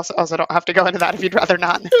you would also don't have to go into that if you'd rather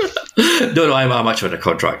not. No, I'm actually on a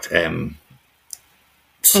contract.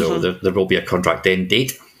 So there will be a contract end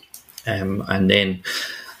date. And then,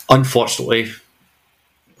 unfortunately,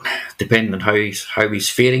 depending on how he's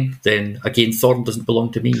faring, then again, Thorn doesn't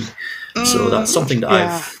belong to me. So that's something that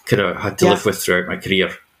I've kind of had to live with throughout my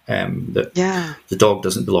career. The dog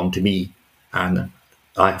doesn't belong to me, and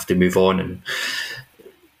I have to move on. And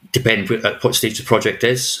depending at what stage the project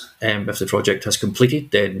is, if the project has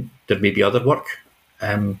completed, then there may be other work.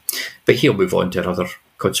 But he'll move on to another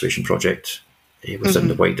conservation project within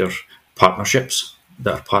the wider partnerships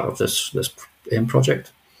that are part of this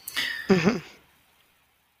project. Mm-hmm.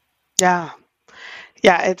 Yeah.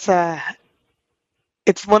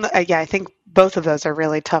 It's one. I think both of those are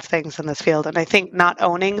really tough things in this field, and I think not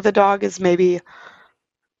owning the dog is maybe.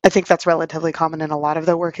 I think that's relatively common in a lot of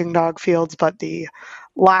the working dog fields, but the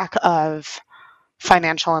lack of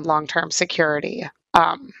financial and long-term security,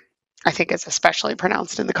 I think, is especially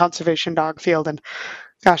pronounced in the conservation dog field. And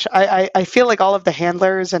gosh, I feel like all of the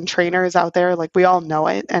handlers and trainers out there, like we all know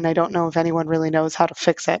it, and I don't know if anyone really knows how to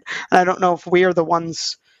fix it, and I don't know if we are the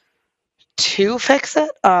ones to fix it.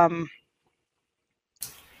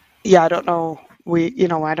 Yeah, I don't know.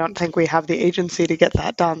 I don't think we have the agency to get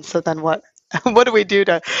that done. So then what? What do we do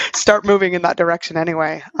to start moving in that direction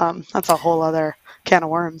anyway? That's a whole other can of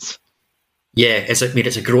worms. Yeah, it's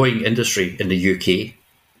a growing industry in the UK,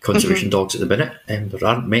 conservation dogs at the minute, and there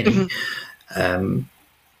aren't many. There's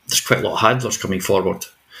quite a lot of handlers coming forward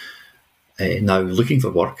now looking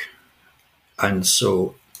for work. And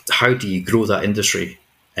so how do you grow that industry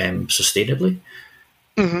sustainably?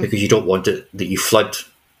 Because you don't want it that you flood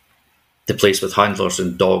the place with handlers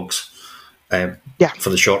and dogs for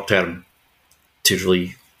the short term to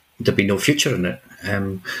there be no future in it,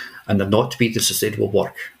 and there not to be the sustainable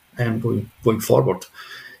work going forward.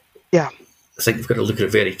 Yeah, I think we've got to look at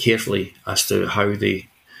it very carefully as to how they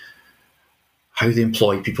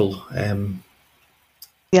employ people. And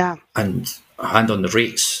on the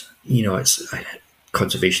rates, it's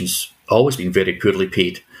conservation's always been very poorly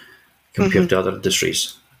paid compared to other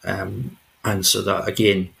industries, and so that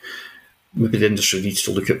again, maybe the industry needs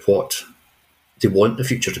to look at what they want the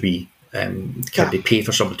future to be. Can they pay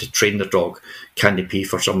for someone to train their dog? Can they pay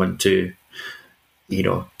for someone to,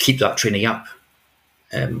 keep that training up,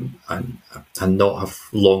 and not have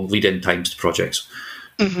long lead-in times to projects?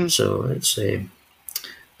 So it's it'll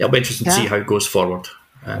be interesting to see how it goes forward.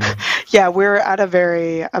 We're at a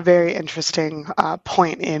very interesting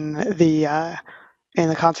point in the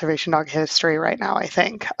conservation dog history right now, I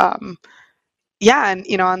think. And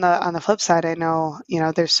on the flip side, I know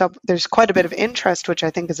there's quite a bit of interest, which I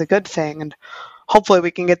think is a good thing, and hopefully we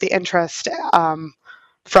can get the interest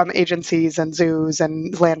from agencies and zoos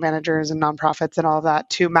and land managers and nonprofits and all of that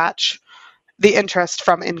to match the interest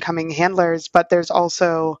from incoming handlers. But there's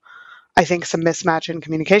also, I think, some mismatch in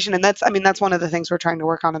communication, and that's one of the things we're trying to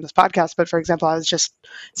work on in this podcast. But for example, I was just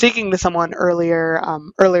speaking to someone earlier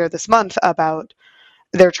this month about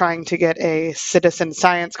they're trying to get a citizen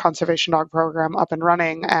science conservation dog program up and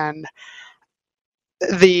running, and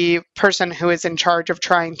the person who is in charge of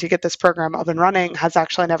trying to get this program up and running has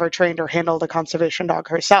actually never trained or handled a conservation dog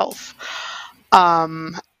herself.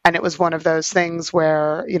 And it was one of those things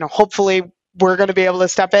where, hopefully we're going to be able to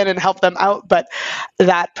step in and help them out, but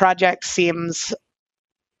that project seems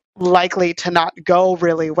likely to not go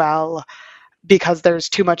really well because there's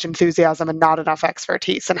too much enthusiasm and not enough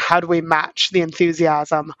expertise. And how do we match the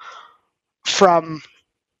enthusiasm from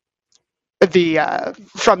the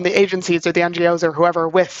agencies or the NGOs or whoever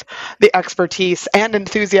with the expertise and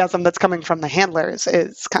enthusiasm that's coming from the handlers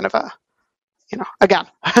is kind of again,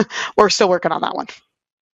 we're still working on that one.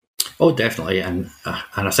 Oh, definitely, and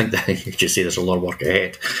I think that you just say there's a lot of work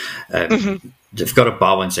ahead. They've got to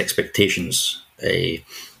balance expectations. There's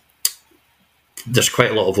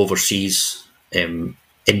quite a lot of overseas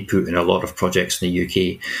input in a lot of projects in the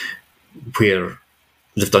UK where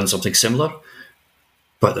they've done something similar,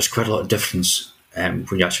 but there's quite a lot of difference when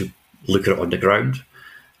you actually look at it on the ground.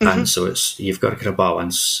 And so you've got to kind of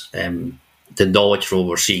balance the knowledge from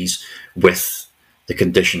overseas with the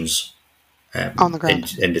conditions on the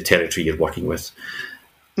ground in the territory you're working with.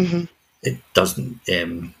 It doesn't,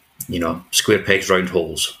 square pegs, round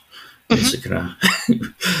holes. It's kind of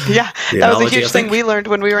that was a huge thing we learned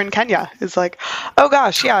when we were in Kenya. It's like, oh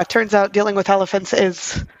gosh, it turns out dealing with elephants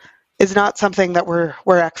is not something that we're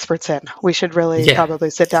experts in. We should really probably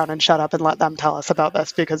sit down and shut up and let them tell us about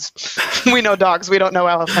this, because we know dogs, we don't know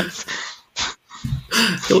elephants.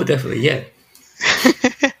 Oh, definitely, yeah.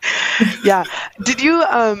 Yeah. Did you,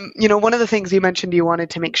 one of the things you mentioned you wanted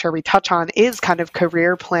to make sure we touch on is kind of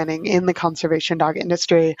career planning in the conservation dog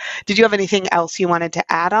industry. Did you have anything else you wanted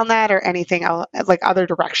to add on that, or anything else, like other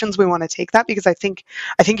directions we want to take that? Because I think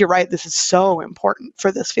you're right. This is so important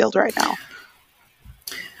for this field right now.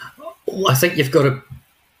 Well, I think you've got to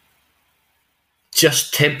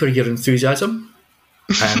just temper your enthusiasm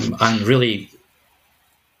and really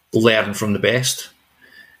learn from the best.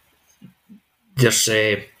 There's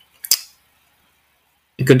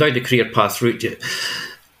going down the career path route.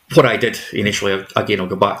 What I did initially, again, I'll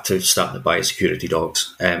go back to starting the biosecurity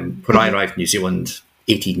dogs. When I arrived in New Zealand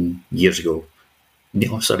 18 years ago,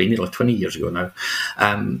 nearly 20 years ago now,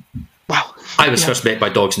 Wow. I was first met by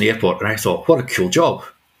dogs in the airport, and I thought, what a cool job.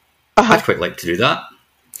 I'd quite like to do that.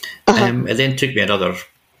 It then took me another,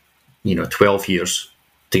 12 years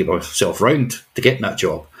to get myself round to getting that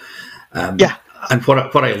job. And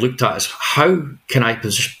what I looked at is how can I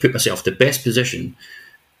put myself in the best position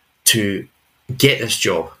to get this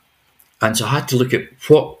job? And so I had to look at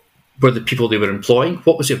what were the people they were employing,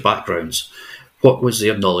 what was their backgrounds, what was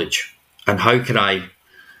their knowledge, and how can I,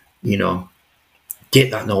 get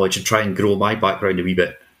that knowledge and try and grow my background a wee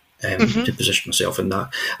bit to position myself in that.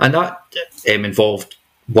 And that involved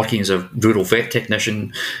working as a rural vet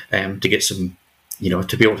technician to get some,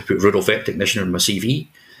 to be able to put rural vet technician on my CV.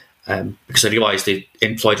 Because I realised they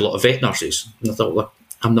employed a lot of vet nurses. And I thought, look,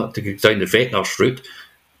 I'm not to go down the vet nurse route,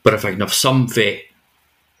 but if I can have some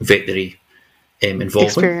veterinary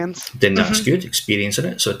involvement, then that's good, experience in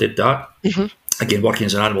it. So I did that. Again, working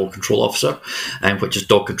as an animal control officer, which is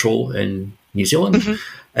dog control in New Zealand.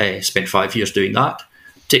 Spent 5 years doing that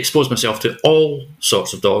to expose myself to all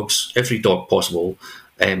sorts of dogs, every dog possible,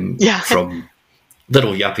 from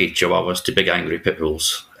little yappy chihuahuas to big angry pit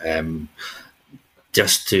bulls.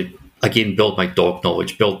 Just to, again, build my dog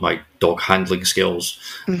knowledge, build my dog handling skills,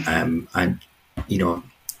 and,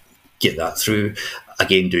 get that through.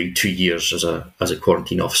 Again, doing 2 years as a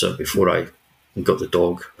quarantine officer before I got the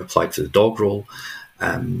dog, applied for the dog role.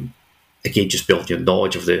 Again, just building your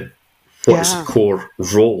knowledge of what is the core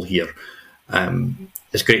role here.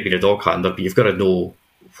 It's great being a dog handler, but you've got to know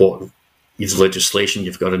what is legislation,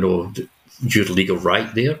 you've got to know your legal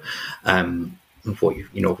right there. What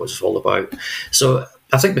what it's all about. So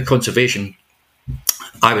I think with conservation,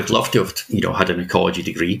 I would love to have had an ecology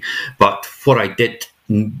degree, but what I did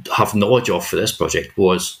have knowledge of for this project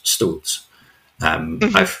was stoats.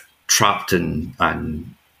 I've trapped and I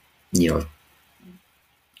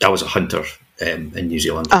was a hunter in New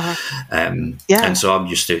Zealand, and so I'm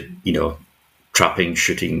used to trapping,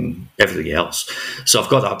 shooting, everything else. So I've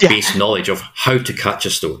got that base knowledge of how to catch a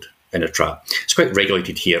stoat in a trap. It's quite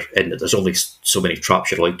regulated here in that there's only so many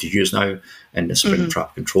traps you're allowed to use now in the Spring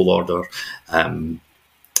Trap Control Order.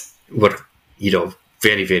 We're,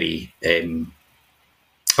 very, very,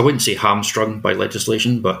 I wouldn't say hamstrung by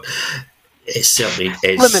legislation, but it certainly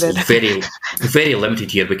is limited. very, very limited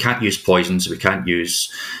here. We can't use poisons. We can't use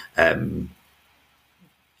some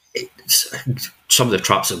of the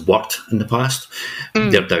traps that worked in the past.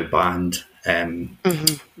 They're now banned.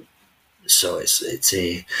 So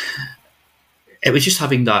it was just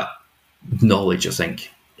having that knowledge, I think.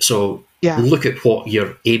 So look at what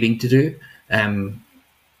you're aiming to do.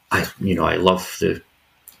 I love the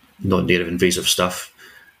non-native invasive stuff.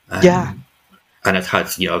 And I'd had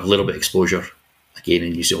a little bit of exposure again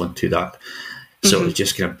in New Zealand to that. So it's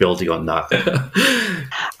just kind of building on that.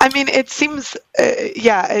 I mean, it seems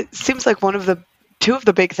like two of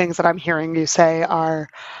the big things that I'm hearing you say are,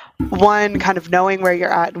 one, kind of knowing where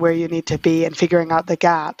you're at and where you need to be and figuring out the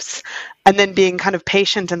gaps, and then being kind of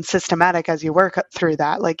patient and systematic as you work through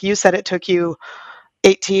that. Like you said, it took you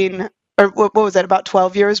 18, or what was it, about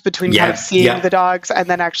 12 years between kind of seeing the dogs and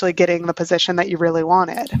then actually getting the position that you really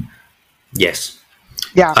wanted. Yes.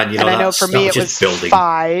 Yeah. And I know for me it was building.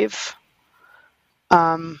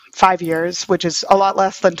 5 years, which is a lot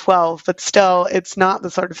less than 12, but still it's not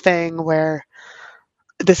the sort of thing where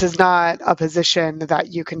this is not a position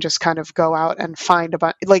that you can just kind of go out and find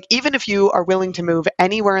like, even if you are willing to move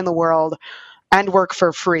anywhere in the world and work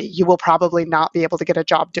for free, you will probably not be able to get a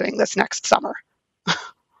job doing this next summer.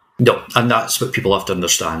 No, and that's what people have to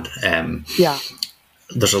understand.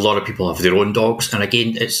 There's a lot of people who have their own dogs, and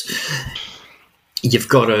again, you've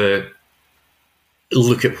got to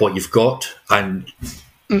look at what you've got, and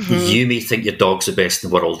you may think your dog's the best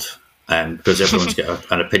in the world, because everyone's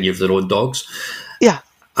got an opinion of their own dogs.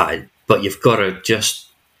 But you've got to just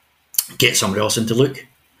get somebody else in to look,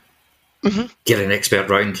 get an expert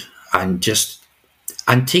round, and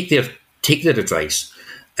take their advice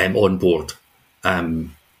on board.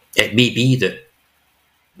 It may be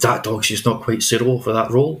that dog's just not quite suitable for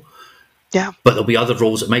that role. But there'll be other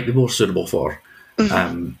roles that might be more suitable for.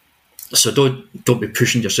 So don't be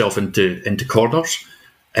pushing yourself into corners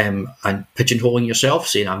and pigeonholing yourself,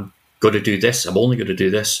 saying, I'm going to do this, I'm only going to do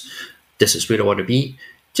this, this is where I want to be.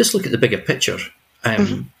 Just look at the bigger picture.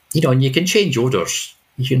 And you can change odours.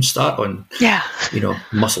 You can start on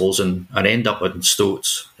mussels and end up on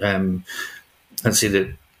stoats. And say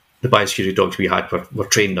that the biosecurity dogs we had were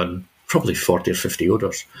trained on probably 40 or 50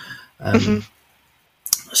 odours.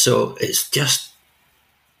 So it's just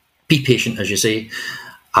be patient, as you say,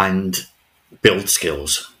 and build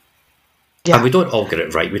skills. And we don't all get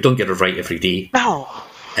it right. We don't get it right every day. No.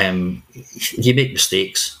 You make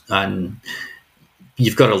mistakes, and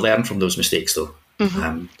you've got to learn from those mistakes, though.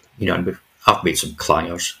 Mm-hmm. And I've made some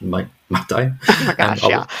clangers in my time. Oh my gosh,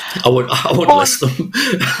 yeah. I won't list them.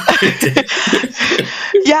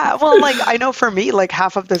 Yeah, well, like, I know for me, like,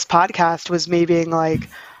 half of this podcast was me being like,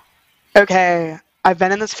 okay, I've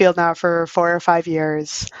been in this field now for 4 or 5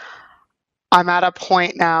 years. I'm at a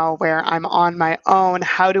point now where I'm on my own.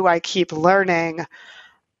 How do I keep learning?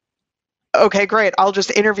 Okay, great. I'll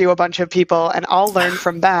just interview a bunch of people and I'll learn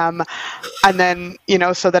from them. And then,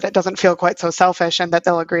 so that it doesn't feel quite so selfish and that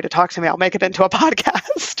they'll agree to talk to me, I'll make it into a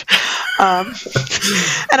podcast.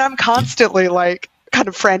 And I'm constantly like kind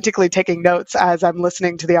of frantically taking notes as I'm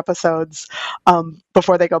listening to the episodes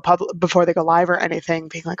before they go live or anything,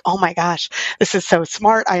 being like, oh my gosh, this is so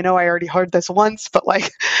smart. I know I already heard this once, but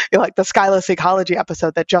like the Skyless Ecology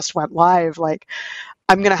episode that just went live, like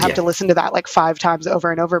I'm going to have to listen to that like 5 times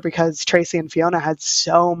over and over because Tracy and Fiona had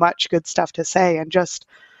so much good stuff to say, and just,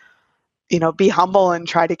 be humble and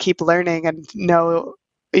try to keep learning and know,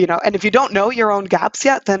 and if you don't know your own gaps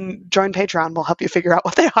yet, then join Patreon. We'll help you figure out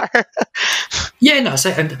what they are. Yeah, no, that's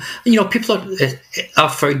it. And,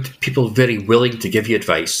 I've found people very willing to give you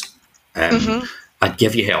advice and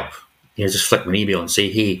give you help. Just flick me an email and say,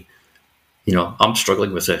 hey, I'm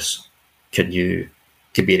struggling with this. Can you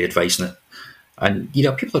give me any advice on it? And,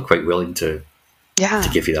 people are quite willing to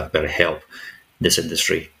give you that bit of help in this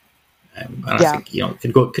industry. And I think,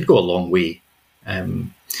 it could go a long way.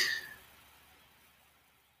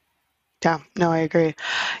 Yeah, no, I agree.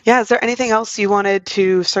 Yeah, is there anything else you wanted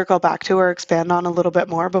to circle back to or expand on a little bit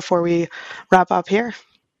more before we wrap up here?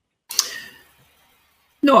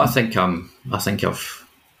 No, I think I've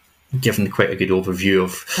given quite a good overview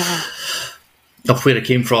of where it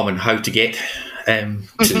came from and how to get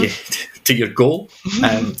to your goal.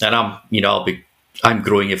 And I'm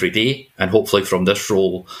growing every day, and hopefully from this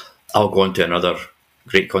role, I'll go into another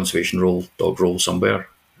great conservation role, dog role somewhere.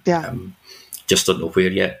 Yeah. Just don't know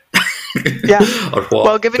where yet. Yeah. Or what.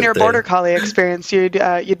 Well, given your border collie experience, you'd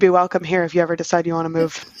be welcome here if you ever decide you want to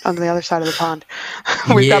move on the other side of the pond.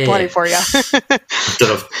 We've got plenty for you.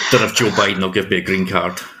 don't have Joe Biden will give me a green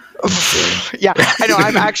card. Yeah, I know.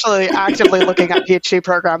 I'm actually actively looking at PhD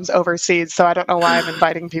programs overseas, so I don't know why I'm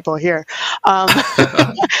inviting people here.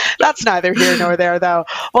 That's neither here nor there, though.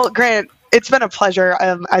 Well, Grant, it's been a pleasure.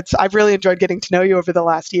 I've really enjoyed getting to know you over the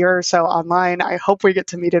last year or so online. I hope we get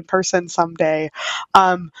to meet in person someday.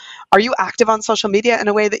 Are you active on social media in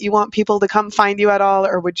a way that you want people to come find you at all,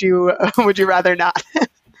 or would you rather not?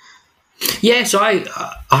 Yeah, so I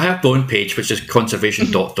have my own page, which is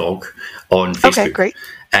conservation.dog on Facebook. Okay, great.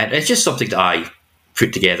 And it's just something that I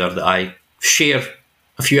put together, that I share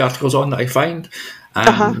a few articles on that I find,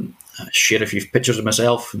 and share a few pictures of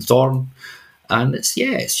myself and Thorn. And it's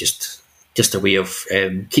just a way of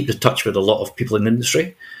keeping in touch with a lot of people in the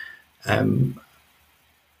industry. And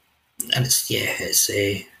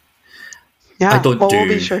I don't do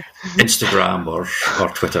Instagram or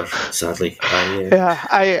Twitter, sadly.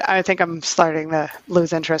 I think I'm starting to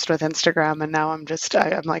lose interest with Instagram, and now I'm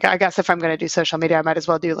like, I guess if I'm going to do social media, I might as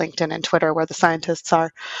well do LinkedIn and Twitter, where the scientists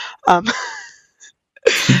are.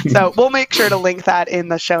 So we'll make sure to link that in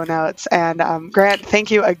the show notes. And Grant, thank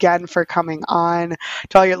you again for coming on.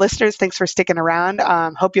 To all your listeners, thanks for sticking around.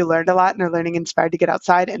 Hope you learned a lot and are learning inspired to get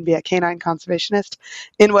outside and be a canine conservationist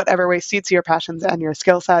in whatever way suits your passions and your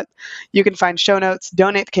skill set. You can find show notes,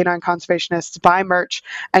 donate to Canine Conservationists, buy merch,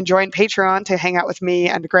 and join Patreon to hang out with me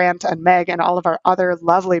and Grant and Meg and all of our other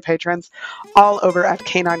lovely patrons, all over at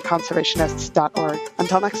canineconservationists.org.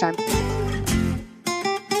 Until next time.